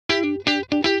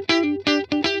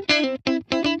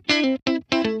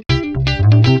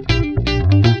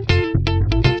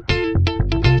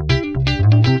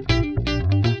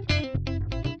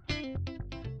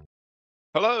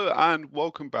and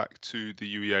welcome back to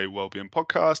the UEA Wellbeing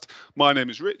Podcast. My name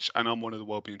is Rich, and I'm one of the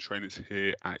wellbeing trainers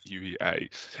here at UEA.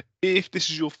 If this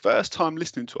is your first time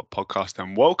listening to our podcast,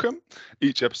 then welcome.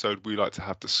 Each episode, we like to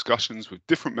have discussions with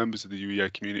different members of the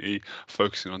UEA community,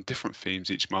 focusing on different themes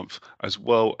each month, as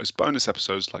well as bonus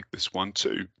episodes like this one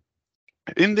too.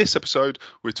 In this episode,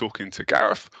 we're talking to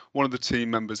Gareth, one of the team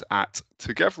members at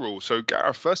Togetherall. So,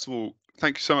 Gareth, first of all,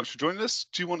 thank you so much for joining us.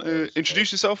 Do you want to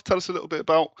introduce yourself? Tell us a little bit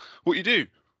about what you do.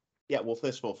 Yeah, well,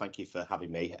 first of all, thank you for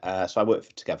having me. So I work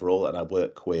for Togetherall, and I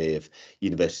work with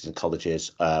universities and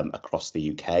colleges across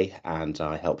the UK, and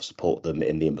I help support them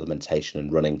in the implementation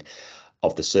and running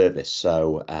of the service.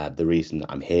 So the reason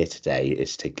I'm here today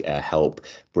is to help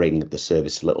bring the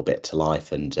service a little bit to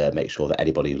life and make sure that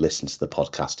anybody who listens to the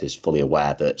podcast is fully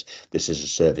aware that this is a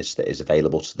service that is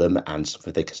available to them and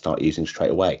something they can start using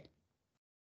straight away.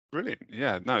 Brilliant.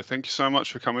 Yeah, no, thank you so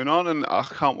much for coming on, and I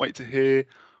can't wait to hear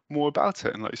more about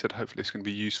it. And like you said, hopefully it's going to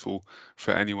be useful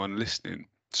for anyone listening.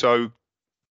 So,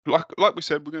 like we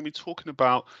said, we're going to be talking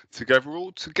about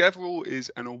Togetherall. Togetherall is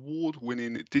an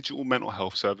award-winning digital mental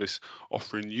health service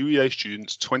offering UEA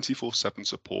students 24/7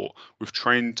 support with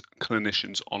trained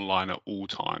clinicians online at all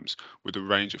times with a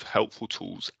range of helpful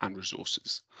tools and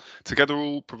resources.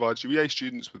 Togetherall provides UEA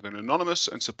students with an anonymous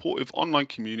and supportive online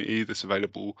community that's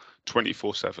available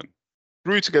 24/7.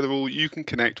 Through Togetherall, you can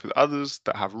connect with others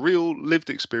that have real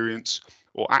lived experience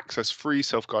or access free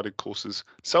self-guided courses,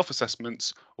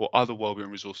 self-assessments, or other wellbeing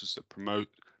resources that promote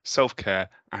self-care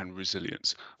and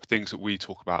resilience, things that we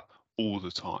talk about all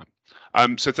the time.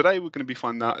 So today we're going to be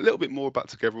finding out a little bit more about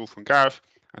Togetherall from Gareth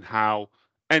and how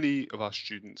any of our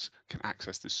students can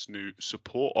access this new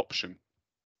support option.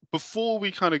 Before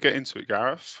we kind of get into it,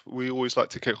 Gareth, we always like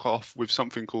to kick off with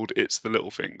something called It's the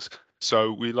Little Things.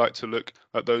 So we like to look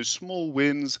at those small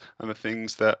wins and the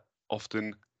things that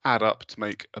often add up to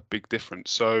make a big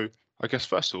difference. So I guess,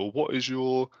 first of all, what is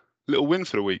your little win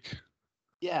for the week?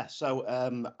 Yeah, so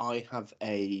I have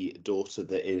a daughter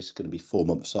that is going to be 4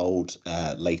 months old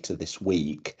later this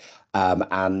week.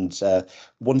 And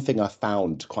one thing I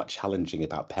found quite challenging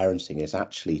about parenting is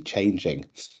actually changing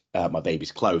my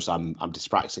baby's clothes. I'm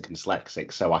dyspraxic and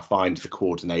dyslexic, so I find the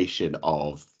coordination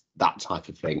of that type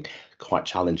of thing quite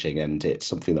challenging, and it's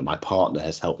something that my partner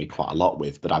has helped me quite a lot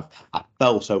with. But I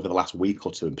felt over the last week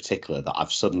or two in particular that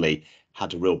I've suddenly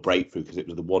had a real breakthrough because it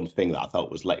was the one thing that I felt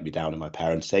was letting me down in my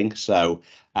parenting. So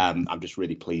I'm just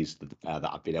really pleased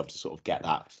that I've been able to sort of get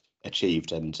that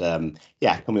achieved. And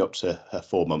yeah, coming up to her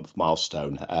 4 month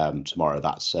milestone tomorrow,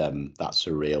 that's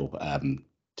a real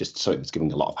just something that's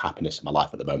giving a lot of happiness in my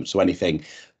life at the moment. So anything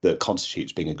that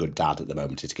constitutes being a good dad at the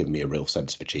moment is giving me a real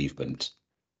sense of achievement.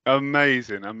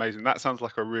 Amazing, amazing. That sounds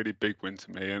like a really big win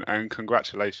to me, and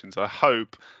congratulations. I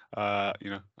hope, I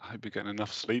hope you're getting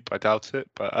enough sleep. I doubt it,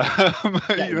 but I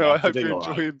We're hope doing you're all right.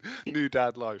 enjoying new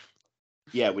dad life.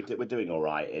 Yeah, we're doing all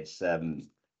right. It's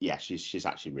yeah, she's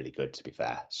actually really good, to be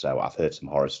fair. So I've heard some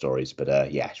horror stories,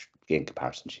 but yeah, in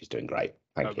comparison, she's doing great.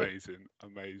 Thank you. Amazing,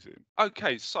 amazing.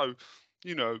 Okay, so,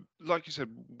 like you said,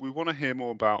 we want to hear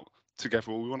more about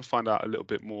Togetherall. We want to find out a little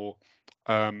bit more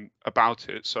about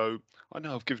it. So I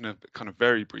know I've given a kind of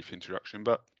very brief introduction,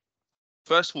 but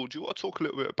first of all, do you want to talk a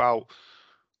little bit about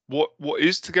what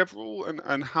is Togetherall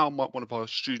and how might one of our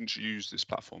students use this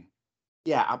platform?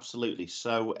 Yeah, absolutely.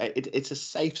 So it's a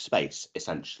safe space,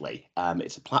 essentially.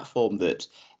 It's a platform that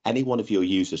any one of your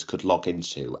users could log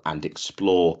into and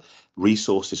explore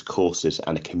resources, courses,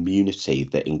 and a community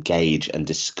that engage and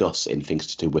discuss in things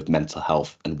to do with mental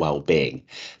health and well-being.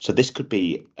 So this could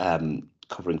be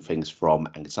covering things from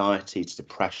anxiety to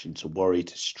depression to worry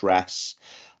to stress,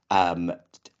 um,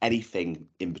 anything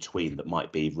in between that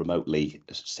might be remotely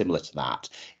similar to that.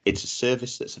 It's a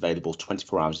service that's available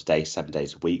 24 hours a day, 7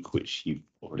 days a week, which you've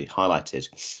already highlighted.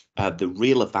 The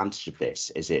real advantage of this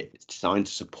is it's designed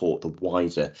to support the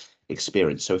wider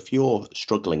experience. So if you're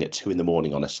struggling at 2 in the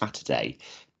morning on a Saturday,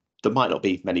 there might not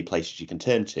be many places you can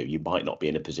turn to. You might not be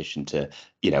in a position to,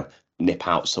 nip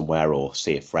out somewhere or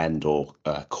see a friend or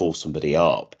call somebody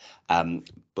up.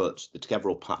 But the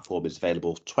Togetherall platform is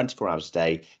available 24 hours a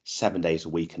day, 7 days a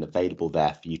week, and available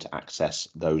there for you to access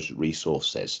those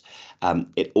resources.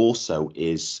 It also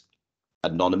is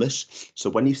anonymous. So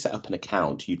when you set up an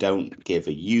account, you don't give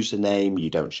a username,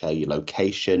 you don't share your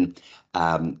location,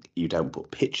 you don't put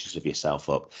pictures of yourself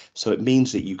up. So it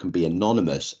means that you can be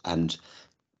anonymous and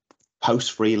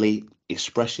post freely,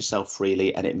 express yourself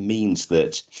freely, and it means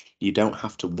that you don't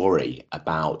have to worry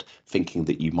about thinking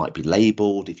that you might be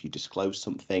labeled if you disclose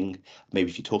something. Maybe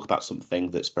if you talk about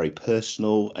something that's very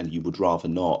personal and you would rather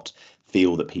not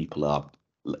feel that people are,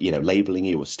 labeling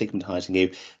you or stigmatizing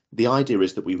you. The idea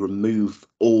is that we remove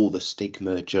all the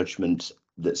stigma, judgment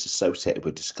that's associated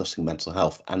with discussing mental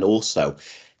health, and also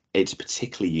it's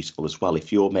particularly useful as well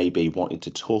if you're maybe wanting to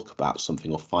talk about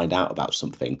something or find out about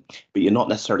something, but you're not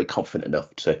necessarily confident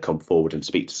enough to come forward and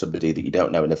speak to somebody that you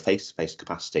don't know in a face-to-face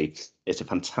capacity. It's a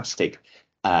fantastic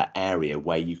area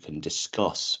where you can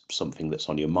discuss something that's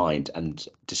on your mind and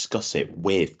discuss it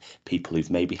with people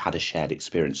who've maybe had a shared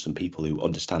experience and people who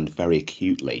understand very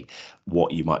acutely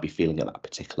what you might be feeling at that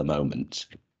particular moment.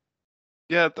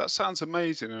 Yeah, that sounds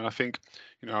amazing. And I think,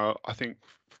 I think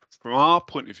from our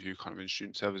point of view, kind of in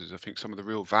student services, I think some of the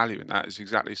real value in that is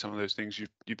exactly some of those things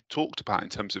you've talked about in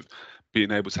terms of being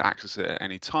able to access it at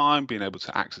any time, being able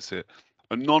to access it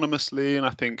anonymously. And I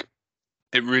think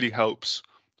it really helps,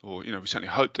 or we certainly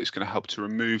hope that it's going to help to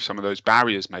remove some of those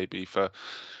barriers maybe for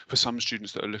some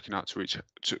students that are looking out to reach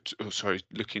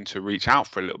looking to reach out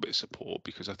for a little bit of support.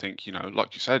 Because I think,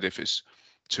 like you said, if it's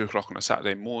 2 o'clock on a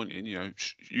Saturday morning,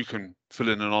 you can fill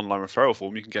in an online referral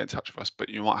form, you can get in touch with us, but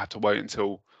you might have to wait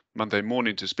until Monday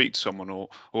morning to speak to someone, or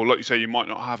like you say, you might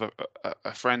not have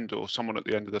a friend or someone at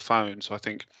the end of the phone. So I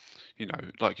think,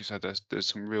 like you said, there's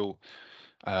some real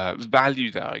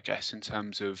value there, I guess, in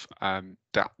terms of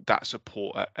that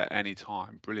support at any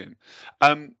time. Brilliant.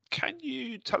 Can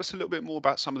you tell us a little bit more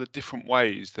about some of the different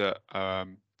ways that a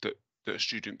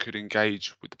student could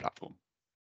engage with the platform?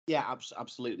 Yeah,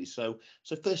 absolutely. So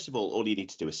first of all you need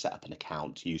to do is set up an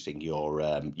account using your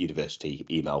university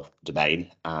email domain,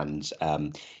 and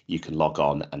you can log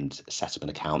on and set up an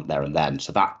account there and then.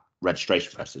 So that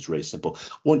registration process is really simple.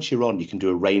 Once you're on, you can do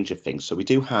a range of things. So we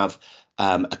do have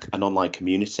an online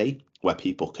community where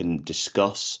people can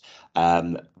discuss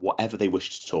whatever they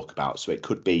wish to talk about. So it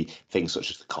could be things such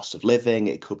as the cost of living,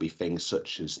 it could be things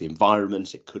such as the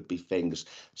environment, it could be things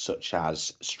such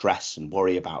as stress and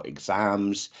worry about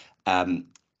exams. Um,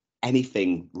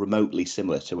 Anything remotely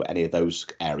similar to any of those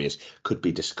areas could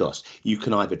be discussed. You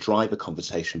can either drive a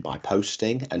conversation by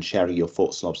posting and sharing your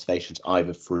thoughts and observations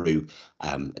either through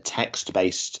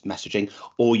text-based messaging,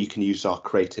 or you can use our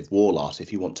creative wall art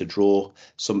if you want to draw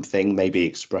something, maybe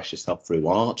express yourself through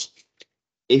art.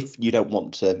 If you don't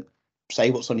want to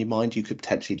say what's on your mind, you could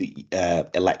potentially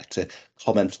elect to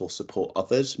comment or support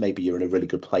others. Maybe you're in a really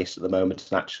good place at the moment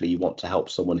and actually you want to help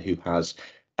someone who has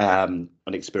an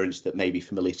experience that may be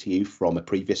familiar to you from a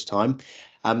previous time.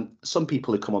 Some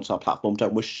people who come onto our platform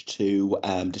don't wish to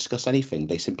discuss anything.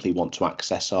 They simply want to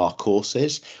access our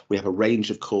courses. We have a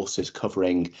range of courses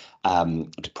covering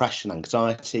depression,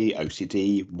 anxiety,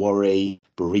 OCD, worry,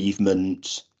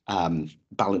 bereavement,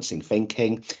 balancing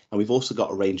thinking, and we've also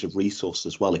got a range of resources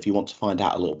as well. If you want to find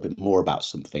out a little bit more about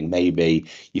something, maybe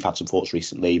you've had some thoughts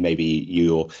recently, maybe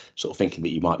you're sort of thinking that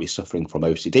you might be suffering from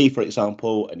OCD, for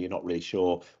example, and you're not really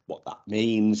sure what that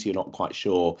means, you're not quite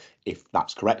sure if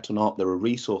that's correct or not, there are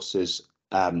resources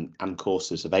and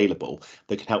courses available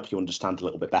that can help you understand a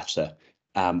little bit better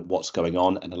what's going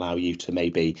on and allow you to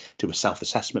maybe do a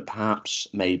self-assessment, perhaps,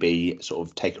 maybe sort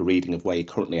of take a reading of where you're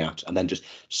currently at, and then just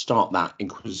start that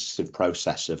inquisitive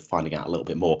process of finding out a little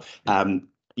bit more.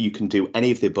 You can do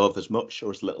any of the above as much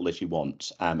or as little as you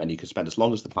want, and you can spend as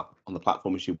long as on the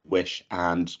platform as you wish,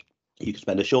 and you can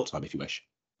spend a short time if you wish.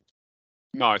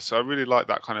 Nice. I really like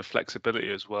that kind of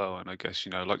flexibility as well. And I guess,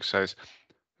 like you say,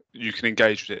 you can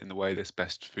engage with it in the way that's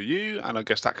best for you. And I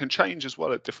guess that can change as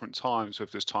well at different times. So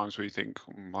if there's times where you think,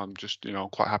 I'm just, I'm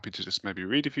quite happy to just maybe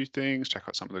read a few things, check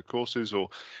out some of the courses, or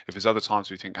if there's other times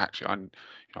where you think, actually,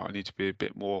 I need to be a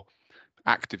bit more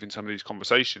active in some of these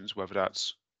conversations, whether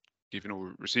that's giving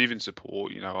or receiving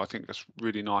support, I think that's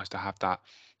really nice to have that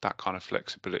kind of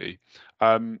flexibility.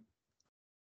 Um,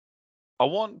 I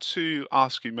want to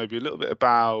ask you maybe a little bit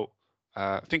about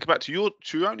think about to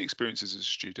your own experiences as a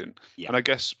student, Yeah. and I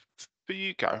guess for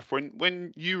you, Gareth,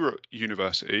 when you were at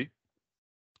university,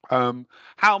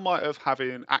 how might have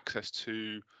having access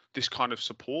to this kind of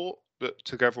support that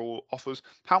Together offers,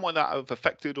 how might that have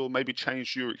affected or maybe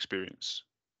changed your experience?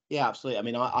 Yeah, absolutely. I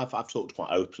mean, I've talked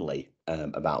quite openly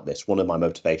about this. One of my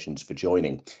motivations for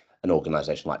joining an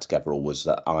organisation like Togetherall was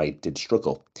that I did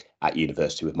struggle at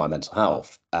university with my mental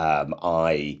health.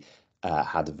 I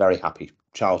had a very happy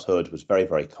childhood, was very,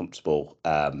 very comfortable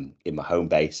in my home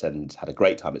base, and had a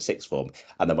great time at sixth form.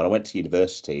 And then when I went to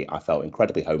university, I felt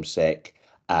incredibly homesick.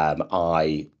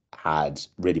 I had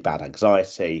really bad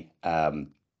anxiety.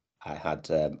 I had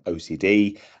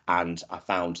OCD, and I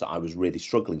found that I was really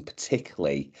struggling,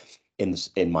 particularly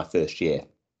in my first year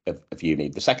of uni.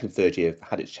 The second and third year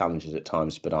had its challenges at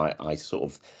times, but I sort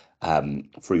of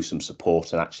through some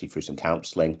support and actually through some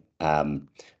counselling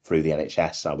through the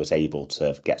NHS, I was able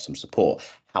to get some support.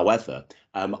 However,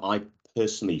 I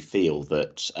personally feel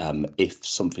that if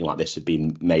something like this had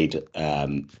been made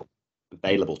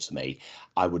available to me,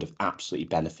 I would have absolutely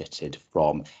benefited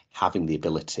from having the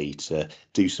ability to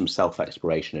do some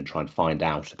self-exploration and try and find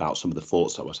out about some of the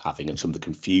thoughts I was having and some of the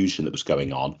confusion that was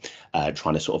going on,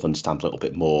 trying to sort of understand a little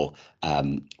bit more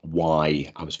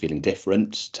why I was feeling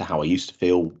different to how I used to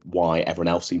feel, why everyone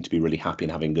else seemed to be really happy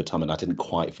and having a good time, and I didn't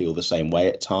quite feel the same way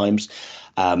at times.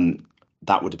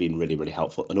 That would have been really, really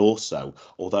helpful. And also,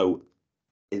 although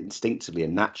instinctively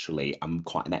and naturally, I'm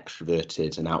quite an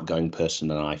extroverted and outgoing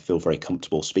person, and I feel very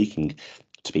comfortable speaking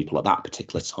to people. At that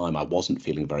particular time, I wasn't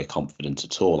feeling very confident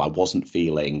at all. I wasn't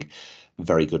feeling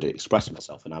very good at expressing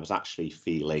myself, and I was actually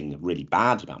feeling really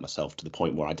bad about myself to the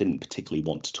point where I didn't particularly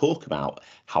want to talk about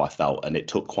how I felt. And it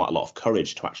took quite a lot of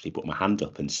courage to actually put my hand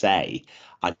up and say,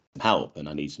 I need help and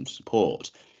I need some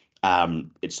support.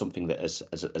 It's something that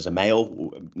as a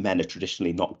male, men are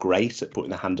traditionally not great at putting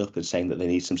their hand up and saying that they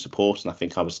need some support. And I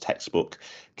think I was a textbook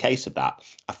case of that.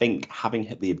 I think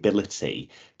having the ability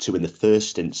to, in the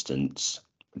first instance,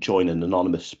 join an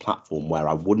anonymous platform where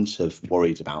I wouldn't have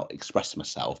worried about expressing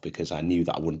myself because I knew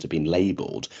that I wouldn't have been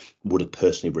labelled would have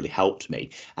personally really helped me.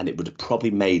 And it would have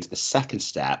probably made the second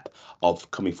step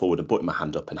of coming forward and putting my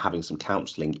hand up and having some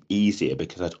counselling easier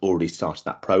because I'd already started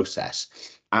that process.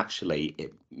 Actually,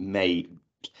 it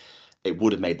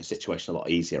would have made the situation a lot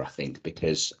easier, I think,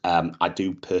 because I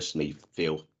do personally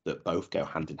feel that both go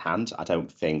hand in hand. I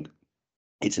don't think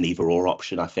it's an either or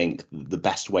option. I think the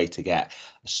best way to get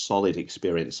a solid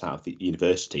experience out of the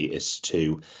university is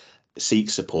to seek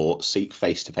support, seek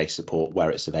face-to-face support where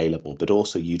it's available, but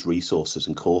also use resources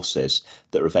and courses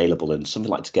that are available. And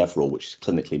something like Togetherall, which is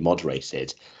clinically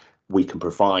moderated, we can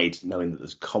provide, knowing that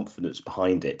there's confidence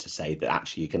behind it to say that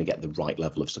actually you're going to get the right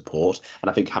level of support. And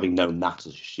I think having known that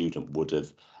as a student would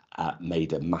have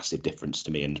made a massive difference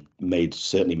to me and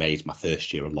certainly made my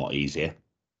first year a lot easier.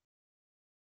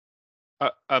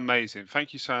 Amazing.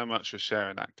 Thank you so much for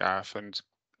sharing that, Gareth. And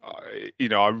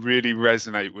I really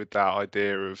resonate with that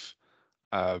idea of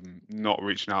not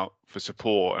reaching out for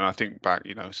support. And I think back,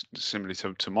 similarly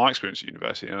to my experience at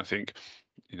university, and I think,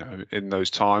 in those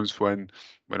times when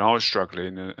I was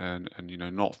struggling and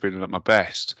not feeling at my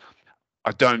best,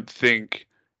 I don't think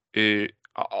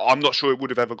I'm not sure it would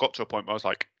have ever got to a point where I was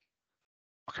like,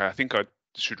 okay, I think I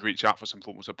should reach out for some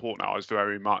form of support now. I was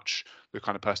very much the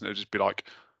kind of person that would just be like,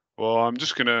 well, I'm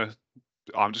just gonna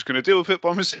deal with it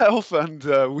by myself, and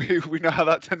we know how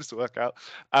that tends to work out.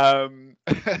 And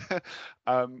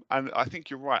I think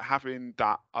you're right, having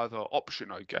that other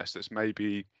option, I guess, that's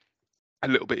maybe a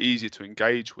little bit easier to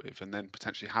engage with, and then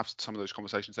potentially have some of those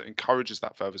conversations that encourages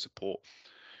that further support.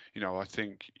 I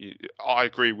think I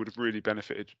agree would have really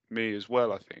benefited me as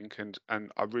well. I think, and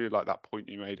I really like that point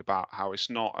you made about how it's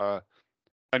not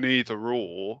an either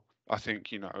or. I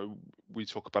think we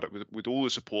talk about it with all the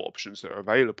support options that are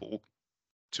available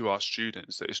to our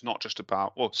students, that it's not just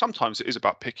about, well, sometimes it is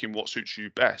about picking what suits you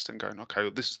best and going, okay,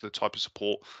 well, this is the type of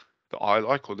support that I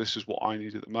like, or this is what I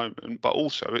need at the moment. But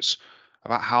also it's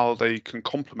about how they can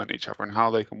complement each other and how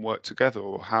they can work together,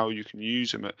 or how you can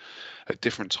use them at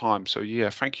different times. So yeah,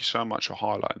 thank you so much for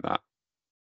highlighting that.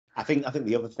 I think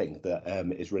the other thing that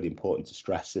is really important to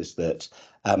stress is that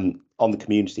on the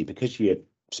community, because you're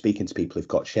speaking to people who've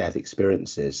got shared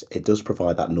experiences, it does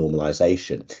provide that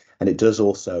normalization, and it does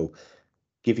also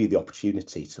give you the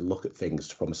opportunity to look at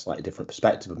things from a slightly different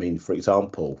perspective. I mean, for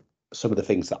example, some of the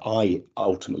things that I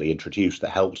ultimately introduced that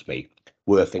helped me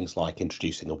were things like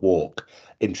introducing a walk,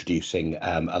 introducing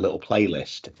a little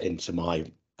playlist into my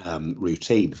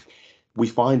routine. We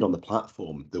find on the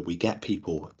platform that we get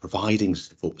people providing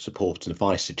support and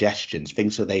advice, suggestions,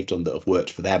 things that they've done that have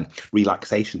worked for them,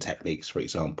 relaxation techniques, for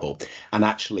example. And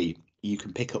actually, you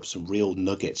can pick up some real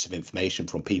nuggets of information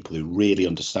from people who really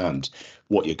understand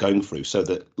what you're going through. So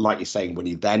that, like you're saying, when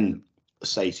you then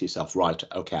say to yourself, right,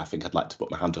 okay, I think I'd like to put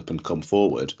my hand up and come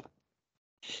forward,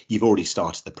 you've already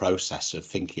started the process of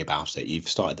thinking about it. You've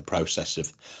started the process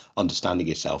of understanding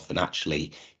yourself, and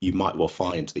actually you might well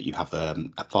find that you have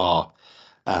a far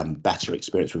better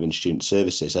experience within student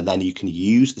services, and then you can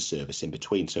use the service in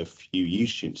between. So if you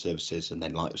use student services and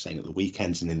then, like I was saying, at the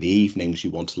weekends and in the evenings,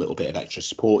 you want a little bit of extra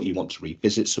support, you want to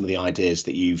revisit some of the ideas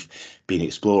that you've been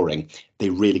exploring, they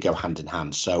really go hand in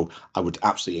hand. So I would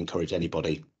absolutely encourage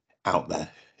anybody out there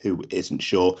who isn't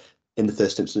sure, in the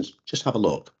first instance, just have a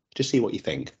look, just see what you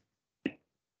think.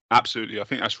 Absolutely. I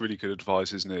think that's really good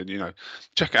advice, isn't it?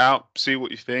 Check it out, see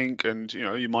what you think. And,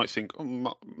 you might think, oh, I'm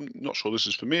not sure this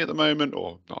is for me at the moment,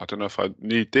 or I don't know if I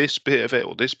need this bit of it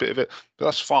or this bit of it, but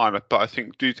that's fine. But I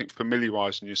do think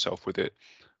familiarizing yourself with it,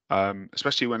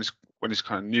 especially when it's when it's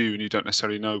kind of new and you don't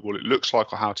necessarily know what it looks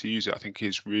like or how to use it, I think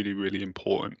is really, really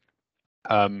important.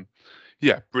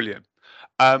 Yeah, brilliant.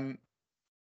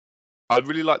 I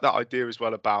really like that idea as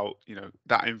well about,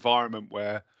 that environment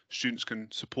where students can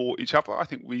support each other. I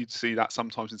think we see that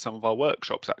sometimes in some of our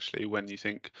workshops, actually, when you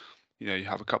think, you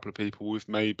have a couple of people with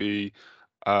maybe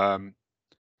um,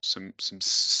 some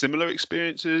similar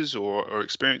experiences or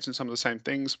experiencing some of the same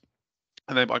things.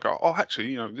 And they might go, oh,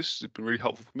 actually, this has been really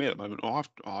helpful for me at the moment, or I've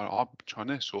been trying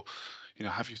this, or,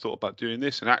 have you thought about doing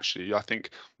this? And actually, I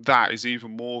think that is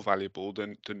even more valuable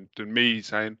than me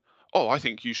saying, oh, I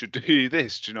think you should do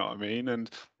this. Do you know what I mean? And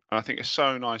I think it's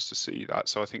so nice to see that.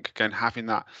 So I think again, having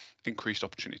that increased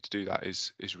opportunity to do that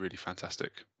is really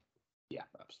fantastic. Yeah,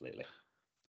 absolutely.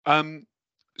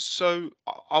 So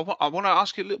I want to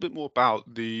ask you a little bit more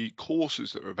about the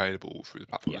courses that are available through the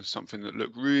platform. Yeah. It's something that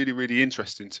looked really, really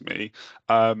interesting to me.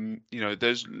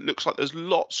 Looks like there's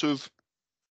lots of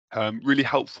really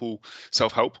helpful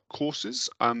self-help courses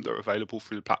that are available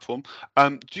through the platform.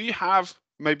 Do you have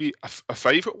maybe a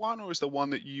favorite one, or is there one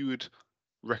that you would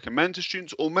recommend to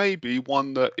students, or maybe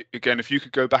one that, again, if you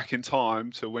could go back in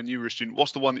time to when you were a student,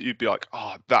 what's the one that you'd be like,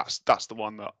 oh, that's the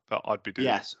one that I'd be doing?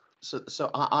 Yes. So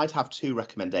I'd have two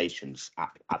recommendations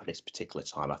at this particular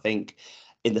time. I think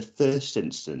in the first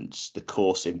instance, the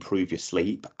course Improve Your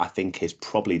Sleep, I think, is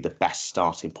probably the best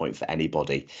starting point for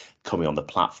anybody coming on the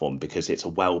platform, because it's a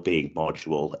well-being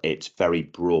module. It's very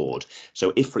broad.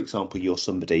 So if, for example, you're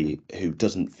somebody who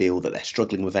doesn't feel that they're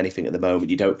struggling with anything at the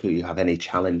moment, you don't feel you have any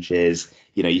challenges,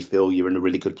 you feel you're in a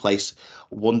really good place,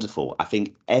 wonderful. I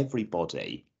think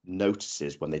everybody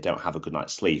notices when they don't have a good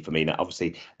night's sleep. I mean,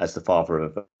 obviously, as the father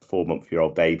of a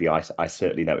 4-month-old baby, I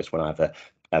certainly notice when I have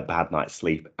a bad night's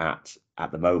sleep at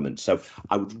the moment. So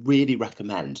I would really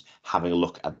recommend having a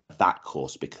look at that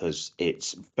course, because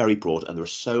it's very broad and there are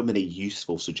so many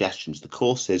useful suggestions. The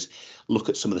courses look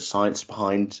at some of the science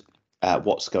behind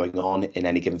what's going on in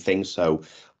any given thing. So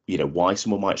why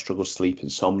someone might struggle to sleep,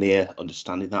 insomnia,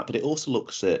 understanding that, but it also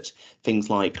looks at things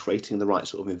like creating the right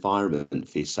sort of environment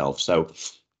for yourself. So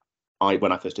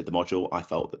when I first did the module, I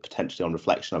felt that potentially on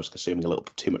reflection, I was consuming a little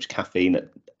too much caffeine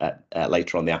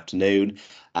later on the afternoon.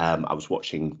 I was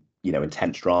watching,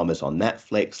 intense dramas on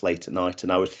Netflix late at night,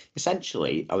 and I was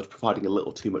providing a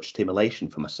little too much stimulation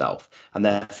for myself, and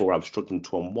therefore I was struggling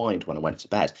to unwind when I went to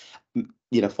bed.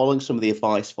 Following some of the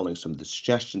advice, following some of the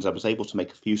suggestions, I was able to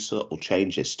make a few subtle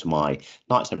changes to my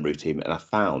nighttime routine, and I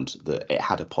found that it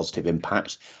had a positive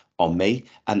impact on me.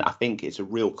 And I think it's a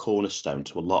real cornerstone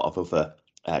to a lot of other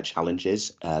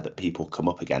challenges that people come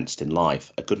up against in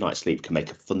life. A good night's sleep can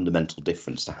make a fundamental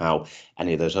difference to how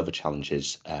any of those other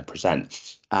challenges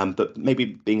present. But maybe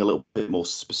being a little bit more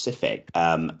specific,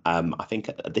 I think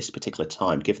at this particular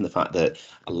time, given the fact that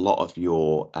a lot of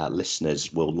your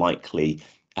listeners will likely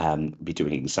be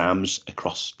doing exams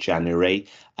across January,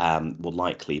 will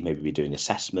likely maybe be doing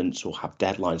assessments or have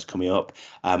deadlines coming up,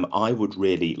 I would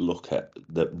really look at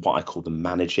what I call the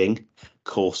managing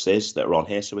courses that are on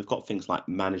here. So we've got things like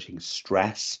managing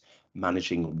stress,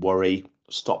 managing worry,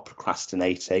 stop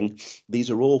procrastinating.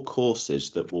 These are all courses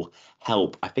that will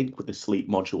help, I think, with the sleep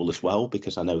module as well,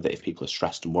 because I know that if people are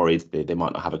stressed and worried, they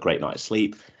might not have a great night's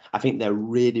sleep. I think they're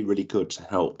really, really good to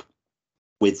help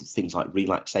with things like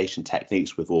relaxation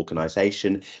techniques, with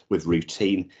organization, with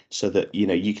routine, so that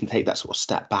you can take that sort of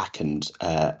step back and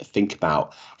think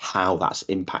about how that's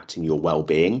impacting your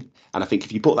well-being. And I think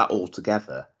if you put that all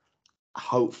together,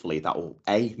 hopefully that will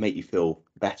make you feel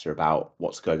better about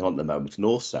what's going on at the moment, and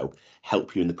also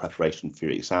help you in the preparation for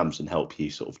your exams and help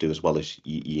you sort of do as well as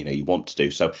you want to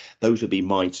do. So those would be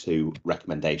my two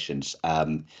recommendations.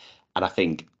 And I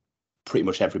think pretty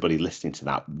much everybody listening to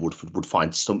that would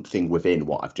find something within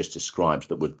what I've just described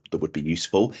that would be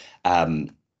useful.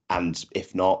 And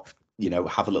if not,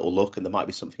 have a little look, and there might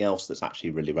be something else that's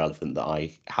actually really relevant that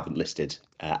I haven't listed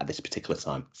at this particular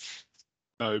time.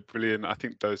 No, brilliant. I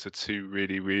think those are two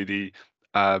really, really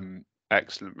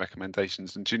excellent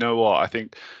recommendations. And do you know what? I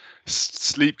think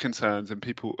sleep concerns and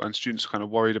people and students kind of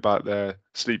worried about their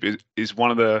sleep is one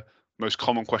of the most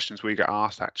common questions we get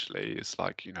asked, actually. It's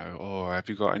like, oh, have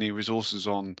you got any resources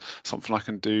on something I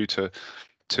can do to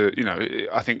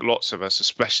I think lots of us,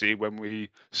 especially when we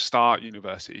start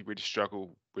university, really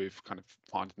struggle with kind of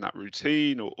finding that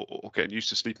routine or getting used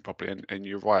to sleeping properly. And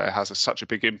you're right, it has such a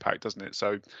big impact, doesn't it?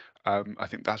 So I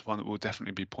think that's one that we'll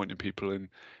definitely be pointing people in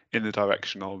the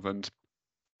direction of. And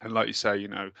like you say,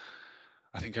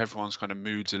 I think everyone's kind of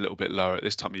mood's a little bit lower at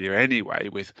this time of year anyway,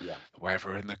 with Yeah. the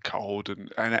weather and the cold and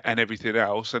everything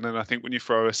else. And then I think when you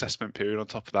throw assessment period on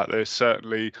top of that, there's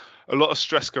certainly a lot of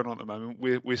stress going on at the moment.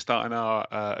 We're starting our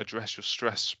Address Your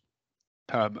Stress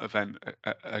event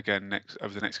again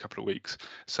over the next couple of weeks.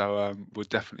 So we'll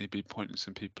definitely be pointing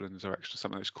some people in the direction of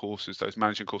some of those courses. Those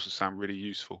managing courses sound really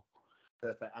useful.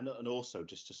 Perfect. And also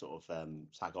just to sort of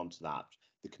tag on to that,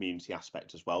 the community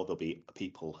aspect as well. There'll be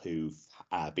people who've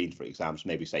been through exams.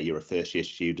 Maybe say you're a first year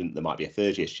student. There might be a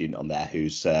third year student on there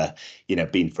who's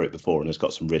been through it before and has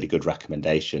got some really good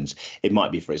recommendations. It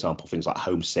might be, for example, things like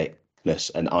homesickness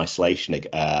and isolation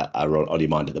are on your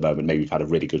mind at the moment. Maybe you've had a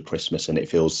really good Christmas and it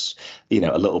feels a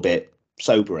little bit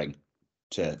sobering,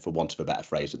 for want of a better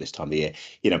phrase, at this time of the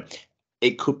year.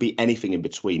 It could be anything in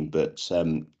between, but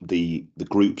the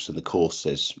groups and the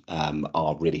courses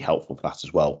are really helpful for that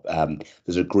as well.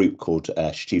 There's a group called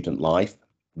Student Life,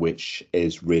 which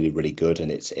is really, really good,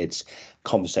 and it's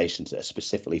conversations that are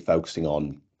specifically focusing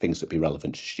on things that be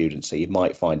relevant to students. So you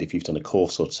might find, if you've done a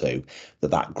course or two,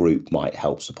 that group might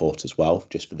help support as well,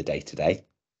 just for the day-to-day.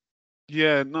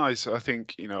 Yeah, nice. I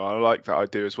think, I like that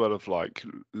idea as well of like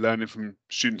learning from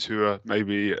students who are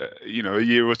maybe, a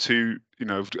year or two,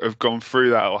 have gone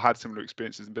through that or had similar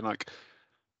experiences and been like,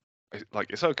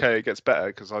 it's okay, it gets better.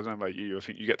 Because I don't know about you, I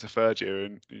think you get to third year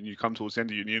and you come towards the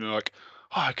end of uni and you're like,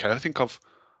 oh, okay, I think I've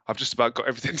just about got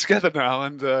everything together now.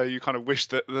 And you kind of wish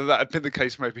that had been the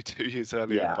case maybe 2 years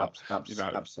earlier. Yeah, But,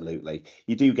 absolutely.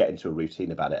 You do get into a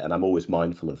routine about it. And I'm always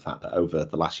mindful of the fact that over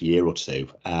the last year or two,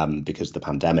 because of the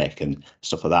pandemic and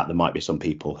stuff like that, there might be some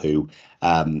people who,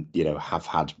 have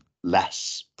had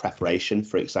less preparation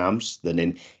for exams than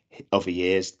in other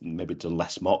years, maybe done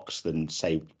less mocks than,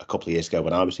 say, a couple of years ago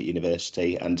when I was at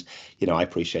university. And, I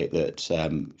appreciate that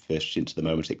first students at the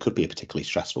moment, it could be a particularly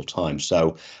stressful time.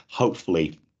 So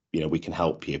hopefully, we can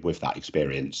help you with that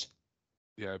experience.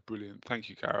 Yeah, brilliant. Thank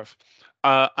you, Gareth.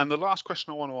 And the last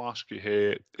question I want to ask you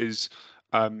here is,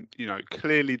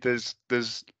 clearly there's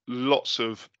lots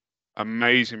of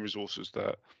amazing resources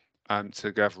that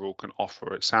Togetherall can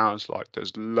offer. It sounds like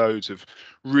there's loads of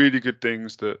really good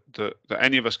things that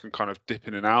any of us can kind of dip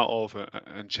in and out of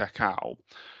and check out.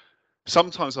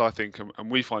 Sometimes I think,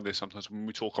 and we find this sometimes when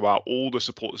we talk about all the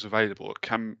support that's available, it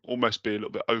can almost be a little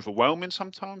bit overwhelming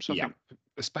sometimes. I Yeah. think,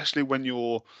 especially when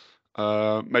you're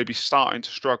maybe starting to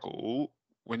struggle,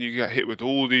 when you get hit with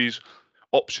all these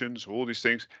options or all these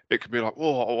things, it could be like,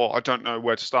 oh, I don't know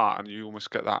where to start, and you almost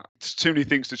get that. It's too many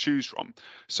things to choose from.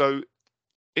 So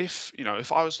if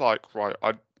I was like, right,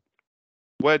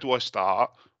 where do I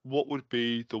start? What would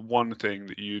be the one thing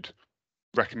that you'd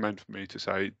recommend for me to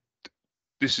say,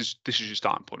 this is your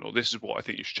starting point, or this is what I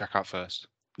think you should check out first?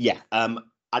 Yeah,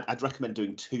 I'd recommend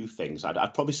doing two things.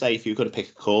 I'd probably say, if you're going to pick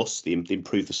a course, the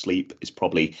Improve the Sleep is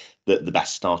probably the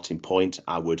best starting point.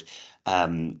 I would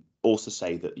also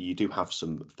say that you do have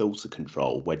some filter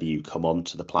control when you come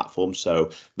onto the platform. So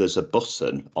there's a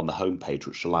button on the homepage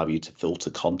which will allow you to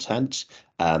filter content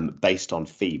based on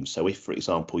theme. So if, for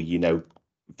example,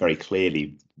 very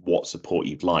clearly what support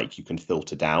you'd like, you can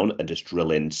filter down and just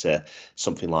drill into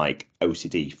something like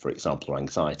OCD, for example, or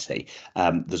anxiety.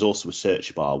 There's also a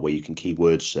search bar where you can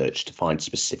keyword search to find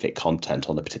specific content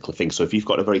on a particular thing. So if you've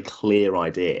got a very clear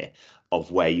idea of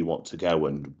where you want to go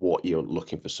and what you're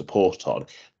looking for support on,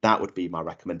 that would be my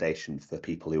recommendation for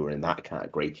people who are in that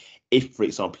category. If, for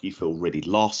example, you feel really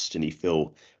lost and you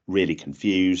feel really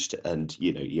confused and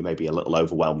you may be a little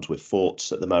overwhelmed with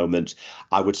thoughts at the moment,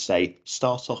 I would say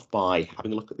start off by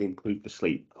having a look at the Improve the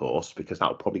Sleep course, because that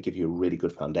will probably give you a really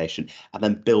good foundation, and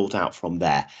then build out from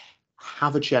there.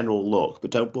 Have a general look,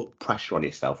 but don't put pressure on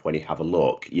yourself when you have a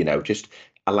look. Just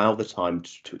allow the time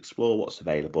to explore what's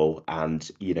available, and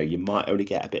you might only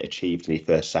get a bit achieved in your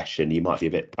first session. You might be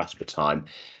a bit pressed for time.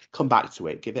 Come back to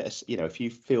it, give it if you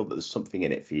feel that there's something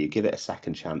in it for you, give it a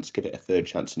second chance, give it a third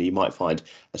chance, and you might find,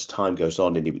 as time goes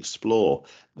on and you explore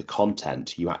the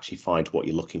content, you actually find what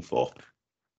you're looking for.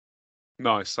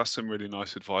 Nice. That's some really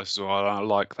nice advice as well. I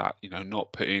like that,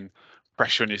 not putting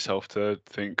pressure on yourself to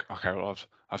think, okay, well,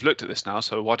 I've looked at this now,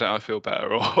 so why don't I feel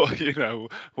better? Or,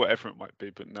 whatever it might be.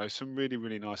 But no, some really,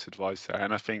 really nice advice there.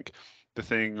 And I think the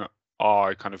thing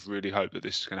I kind of really hope that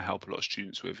this is going to help a lot of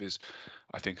students with is,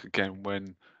 I think, again,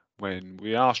 when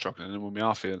we are struggling and when we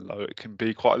are feeling low, it can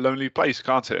be quite a lonely place,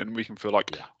 can't it? And we can feel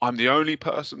like, I'm the only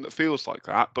person that feels like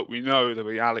that. But we know the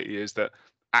reality is that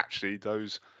actually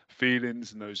those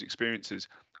feelings and those experiences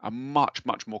are much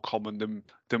more common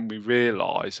than we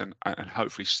realize, and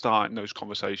hopefully starting those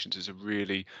conversations is a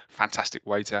really fantastic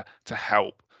way to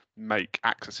help make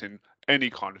accessing any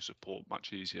kind of support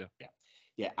much easier.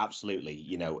 Yeah,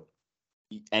 absolutely.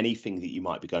 Anything that you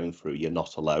might be going through, you're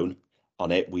not alone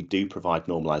on it. We do provide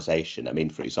normalization. I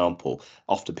mean, for example,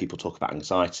 often people talk about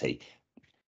anxiety.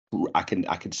 I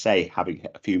can say, having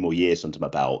a few more years under my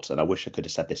belt, and I wish I could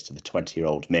have said this to the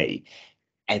 20-year-old me,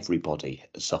 everybody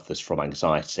suffers from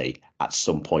anxiety at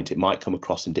some point. It might come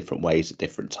across in different ways at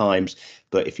different times,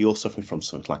 but if you're suffering from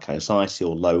something like anxiety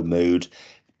or low mood,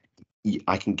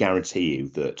 I can guarantee you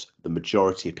that the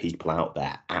majority of people out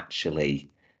there actually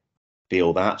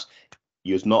feel that.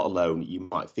 You're not alone. You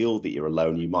might feel that you're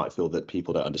alone. You might feel that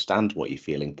people don't understand what you're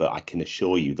feeling, but I can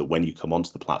assure you that when you come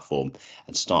onto the platform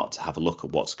and start to have a look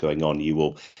at what's going on, you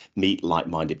will meet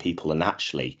like-minded people, and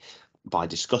actually by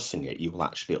discussing it, you will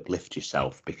actually uplift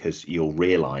yourself, because you'll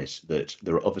realize that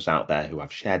there are others out there who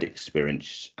have shared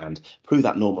experience, and through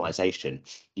that normalization,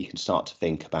 you can start to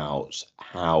think about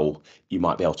how you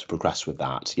might be able to progress with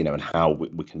that, and how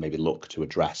we can maybe look to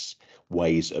address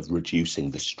ways of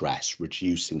reducing the stress,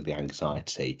 reducing the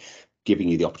anxiety, giving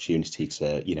you the opportunity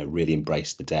to, really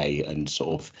embrace the day and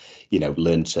sort of,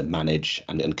 learn to manage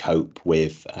and cope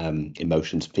with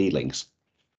emotions and feelings.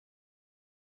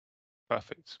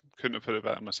 Perfect. Couldn't have put it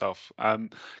better myself.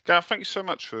 Gareth, thank you so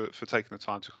much for taking the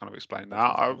time to kind of explain that.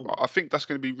 I think that's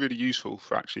going to be really useful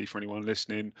for anyone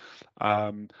listening.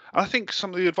 And I think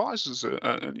some of the advisors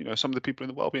and some of the people in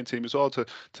the wellbeing team as well to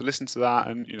listen to that,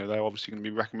 and they're obviously going to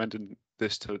be recommending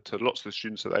this to lots of the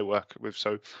students that they work with.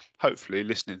 So hopefully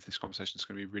listening to this conversation is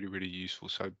going to be really, really useful.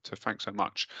 So thanks so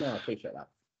much. No, I appreciate that.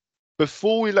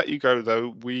 Before we let you go,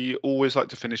 though, we always like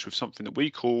to finish with something that we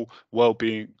call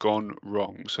well-being gone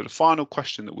wrong. So the final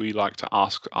question that we like to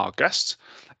ask our guests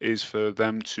is for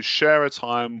them to share a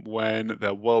time when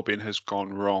their well-being has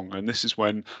gone wrong. And this is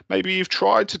when maybe you've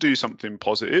tried to do something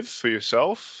positive for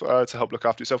yourself to help look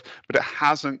after yourself, but it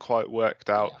hasn't quite worked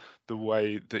out the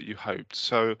way that you hoped.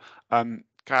 So,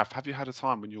 Gav, have you had a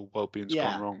time when your well-being's gone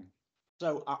Yeah. wrong?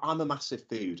 So I'm a massive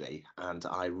foodie, and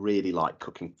I really like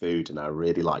cooking food, and I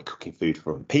really like cooking food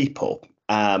for other people.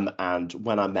 And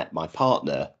when I met my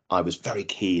partner, I was very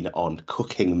keen on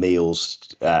cooking meals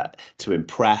to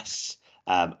impress.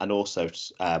 And also,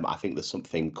 I think there's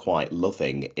something quite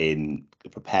loving in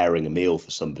preparing a meal for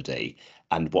somebody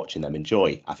and watching them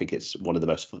enjoy. I think it's one of the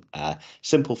most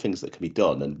simple things that can be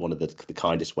done, and one of the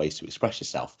kindest ways to express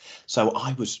yourself. So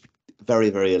I was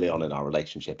very, very early on in our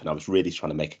relationship, and I was really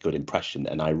trying to make a good impression.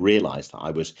 And I realized that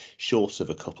I was short of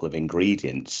a couple of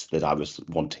ingredients that I was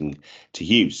wanting to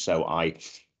use. So I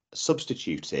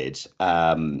substituted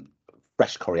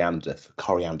fresh coriander for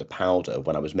coriander powder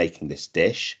when I was making this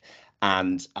dish.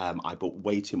 And I put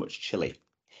way too much chili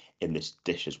in this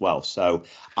dish as well. So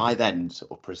I then sort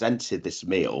of presented this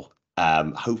meal,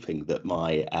 hoping that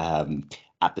my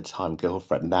at the time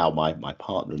girlfriend, now my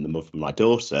partner and the mother of my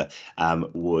daughter,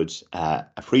 would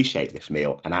appreciate this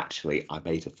meal. And actually, I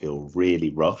made her feel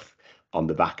really rough on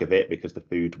the back of it, because the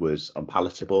food was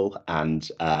unpalatable, and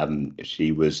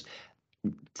she was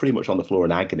pretty much on the floor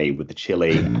in agony with the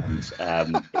chili. And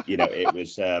it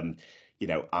was.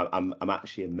 I'm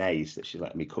actually amazed that she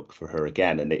let me cook for her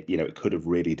again, and it could have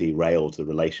really derailed the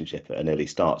relationship at an early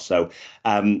start. So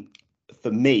for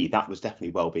me, that was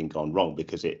definitely well-being gone wrong,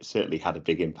 because it certainly had a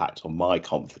big impact on my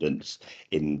confidence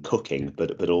in cooking,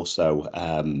 but also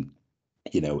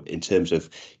in terms of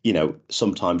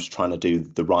sometimes trying to do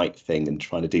the right thing and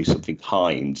trying to do something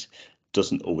kind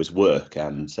doesn't always work.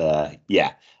 And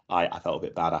I felt a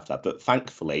bit bad after that, but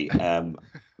thankfully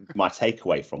my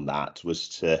takeaway from that was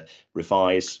to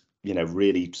revise,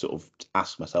 really sort of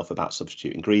ask myself about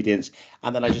substitute ingredients.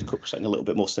 And then I just cooked something a little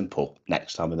bit more simple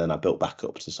next time. And then I built back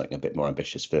up to something a bit more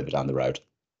ambitious further down the road.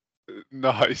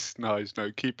 Nice, nice.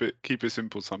 No, keep it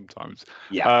simple sometimes.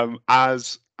 Yeah.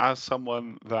 As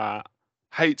someone that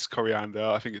hates coriander,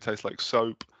 I think it tastes like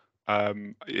soap.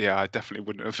 Yeah, I definitely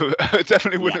wouldn't have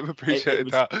definitely Yeah. wouldn't have It appreciated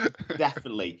was that.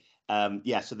 definitely,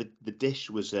 so the dish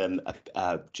was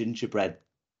a gingerbread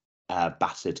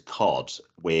battered cod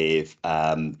with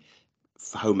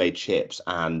homemade chips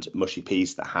and mushy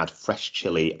peas that had fresh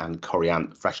chili and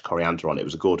fresh coriander on it. It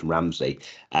was a Gordon Ramsay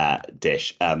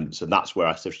dish. So that's where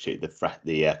I substituted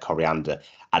the coriander,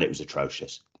 and it was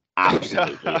atrocious,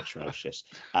 absolutely atrocious.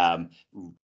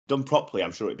 Done properly,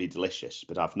 I'm sure it'd be delicious,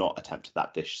 but I've not attempted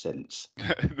that dish since.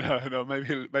 No,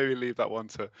 maybe leave that one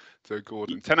to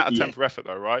Gordon. 10 out of 10 Yeah, for effort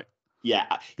though, right?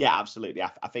 yeah, absolutely.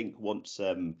 I think once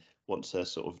her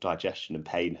sort of digestion and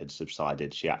pain had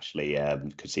subsided, she actually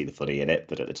could see the funny in it,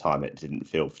 but at the time it didn't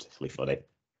feel particularly funny.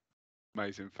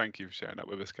 Amazing. Thank you for sharing that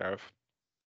with us, Gareth.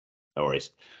 No worries.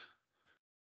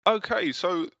 Okay,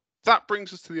 so that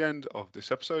brings us to the end of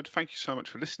this episode. Thank you so much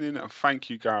for listening, and thank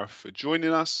you, Gareth, for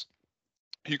joining us.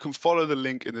 You can follow the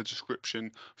link in the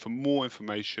description for more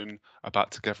information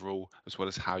about Togetherall, as well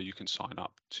as how you can sign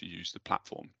up to use the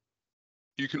platform.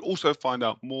 You can also find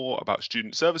out more about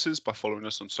student services by following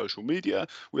us on social media.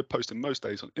 We're posting most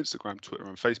days on Instagram, Twitter,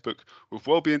 and Facebook with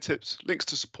wellbeing tips, links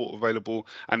to support available,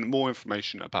 and more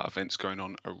information about events going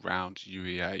on around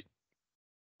UEA.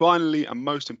 Finally, and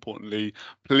most importantly,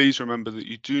 please remember that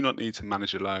you do not need to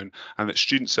manage alone and that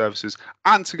student services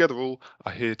and Together All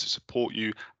are here to support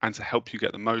you and to help you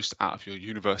get the most out of your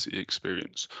university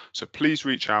experience. So please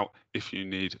reach out if you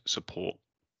need support.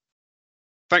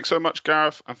 Thanks so much,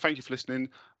 Gareth, and thank you for listening.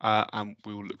 And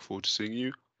we will look forward to seeing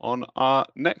you on our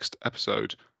next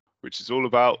episode, which is all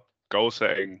about goal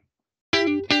setting.